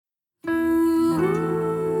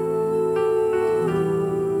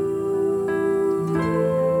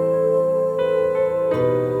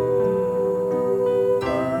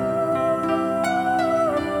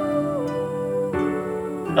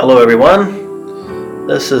Hello everyone.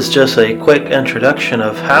 This is just a quick introduction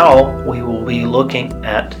of how we will be looking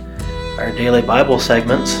at our daily Bible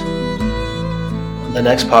segments. The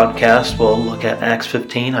next podcast will look at Acts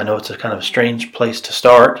 15. I know it's a kind of strange place to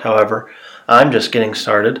start. However, I'm just getting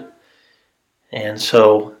started. And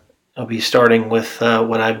so I'll be starting with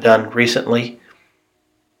what I've done recently.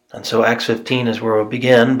 And so Acts 15 is where we'll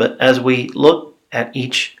begin. But as we look at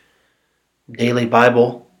each daily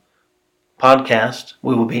Bible podcast,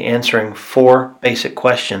 we will be answering 4 basic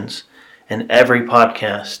questions in every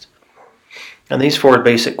podcast. And these 4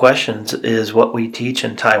 basic questions is what we teach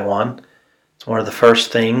in Taiwan. It's one of the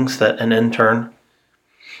first things that an intern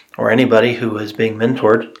or anybody who is being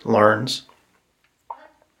mentored learns.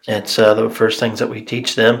 It's the first things that we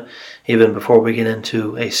teach them, even before we get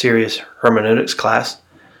into a serious hermeneutics class.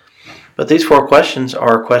 But these 4 questions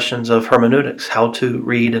are questions of hermeneutics, how to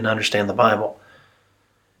read and understand the Bible.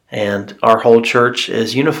 And our whole church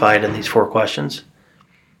is unified in these 4 questions.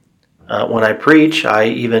 When I preach, I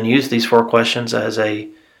even use these 4 questions as a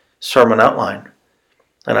sermon outline.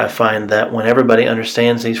 And I find that when everybody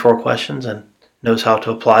understands these 4 questions and knows how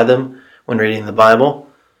to apply them when reading the Bible,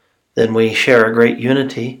 then we share a great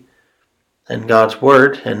unity in God's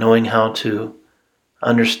Word and knowing how to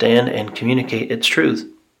understand and communicate its truth.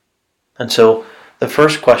 And so the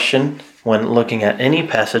first question when looking at any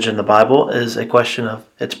passage in the Bible is a question of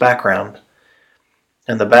its background.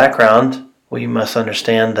 And the background, we must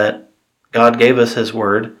understand that God gave us His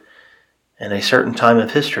Word in a certain time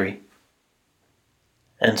of history.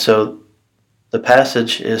 And so the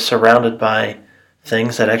passage is surrounded by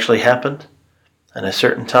things that actually happened in a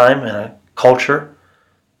certain time in a culture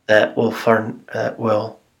that will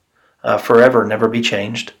forever never be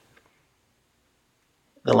changed.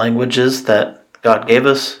 The languages that God gave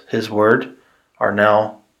us, His Word, are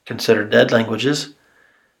now considered dead languages.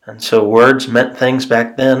 And so words meant things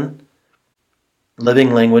back then.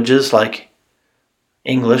 Living languages like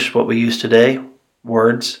English, what we use today,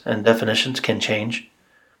 words and definitions can change.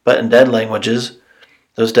 But in dead languages,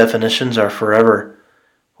 those definitions are forever,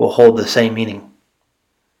 will hold the same meaning.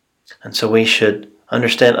 And so we should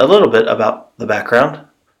understand a little bit about the background,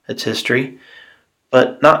 its history,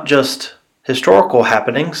 but not just historical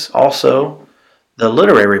happenings, also the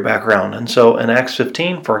literary background. And so in Acts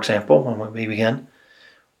 15, for example, when we begin,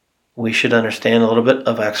 we should understand a little bit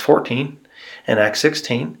of Acts 14 and Acts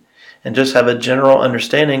 16 and just have a general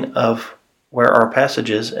understanding of where our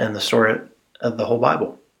passage is in the story of the whole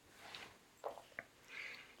Bible.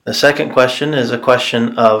 The second question is a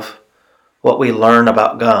question of what we learn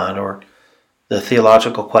about God, or the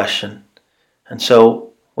theological question. And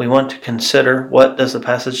so we want to consider, what does the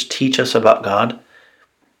passage teach us about God?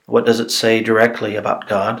 What does it say directly about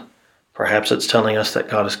God? Perhaps it's telling us that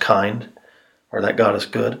God is kind or that God is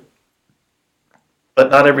good. But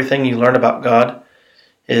not everything you learn about God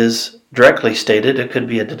is directly stated. It could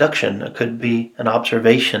be a deduction. It could be an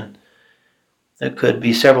observation. It could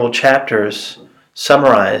be several chapters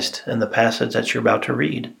summarized in the passage that you're about to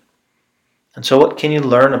read. And so what can you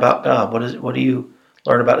learn about God? What do you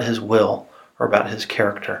learn about His will or about His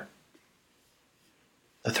character?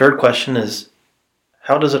 The third question is,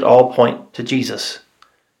 how does it all point to Jesus?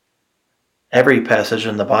 Every passage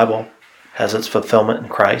in the Bible has its fulfillment in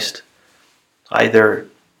Christ, either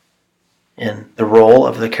in the role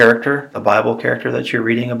of the character, the Bible character that you're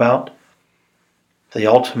reading about. The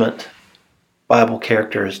ultimate Bible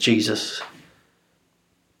character is Jesus.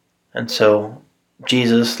 And so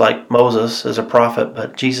Jesus, like Moses, is a prophet,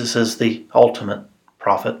 but Jesus is the ultimate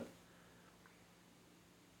prophet.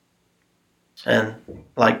 And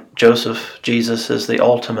like Joseph, Jesus is the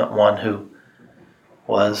ultimate one who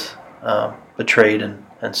was betrayed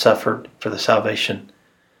and suffered for the salvation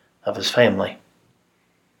of his family.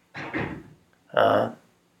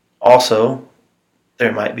 Also,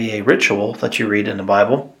 there might be a ritual that you read in the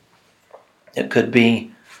Bible. It could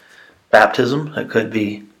be baptism. It could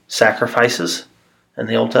be sacrifices in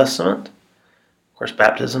the Old Testament. Of course,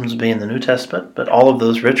 baptisms be in the New Testament, but all of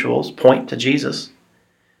those rituals point to Jesus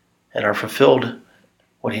and are fulfilled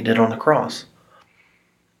what He did on the cross.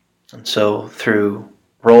 And so through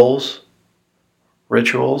roles,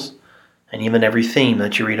 rituals, and even every theme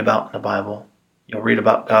that you read about in the Bible, you'll read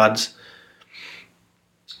about God's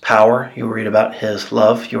power, you'll read about His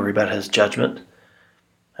love, you'll read about His judgment,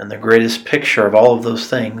 and the greatest picture of all of those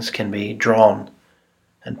things can be drawn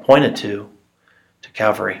and pointed to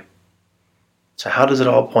Calvary. So how does it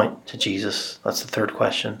all point to Jesus? That's the third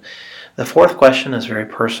question. The fourth question is very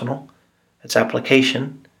personal. It's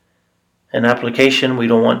application. In application, we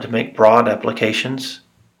don't want to make broad applications.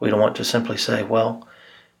 We don't want to simply say, well,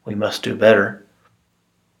 we must do better.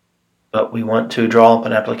 but we want to draw up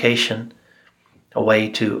an application, a way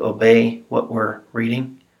to obey what we're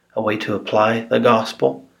reading, a way to apply the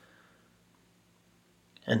gospel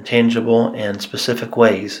in tangible and specific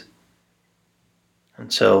ways.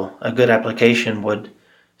 And so a good application would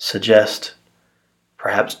suggest,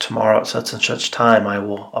 perhaps tomorrow at such and such time, I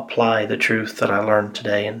will apply the truth that I learned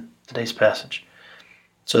today in today's passage.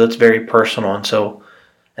 So that's very personal. And so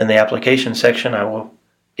in the application section, I will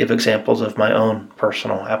give examples of my own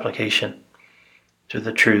personal application to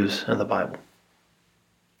the truths in the Bible.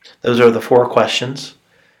 Those are the 4 questions.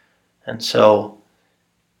 And so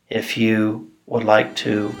if you would like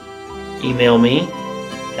to email me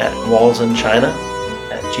at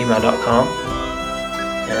walzinchina@gmail.com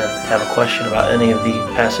and have a question about any of the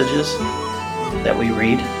passages that we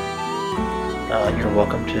read, you're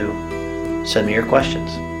welcome to send me your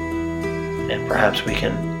questions, and perhaps we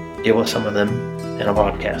can deal with some of them in a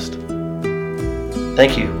podcast.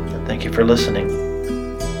 Thank you, and thank you for listening.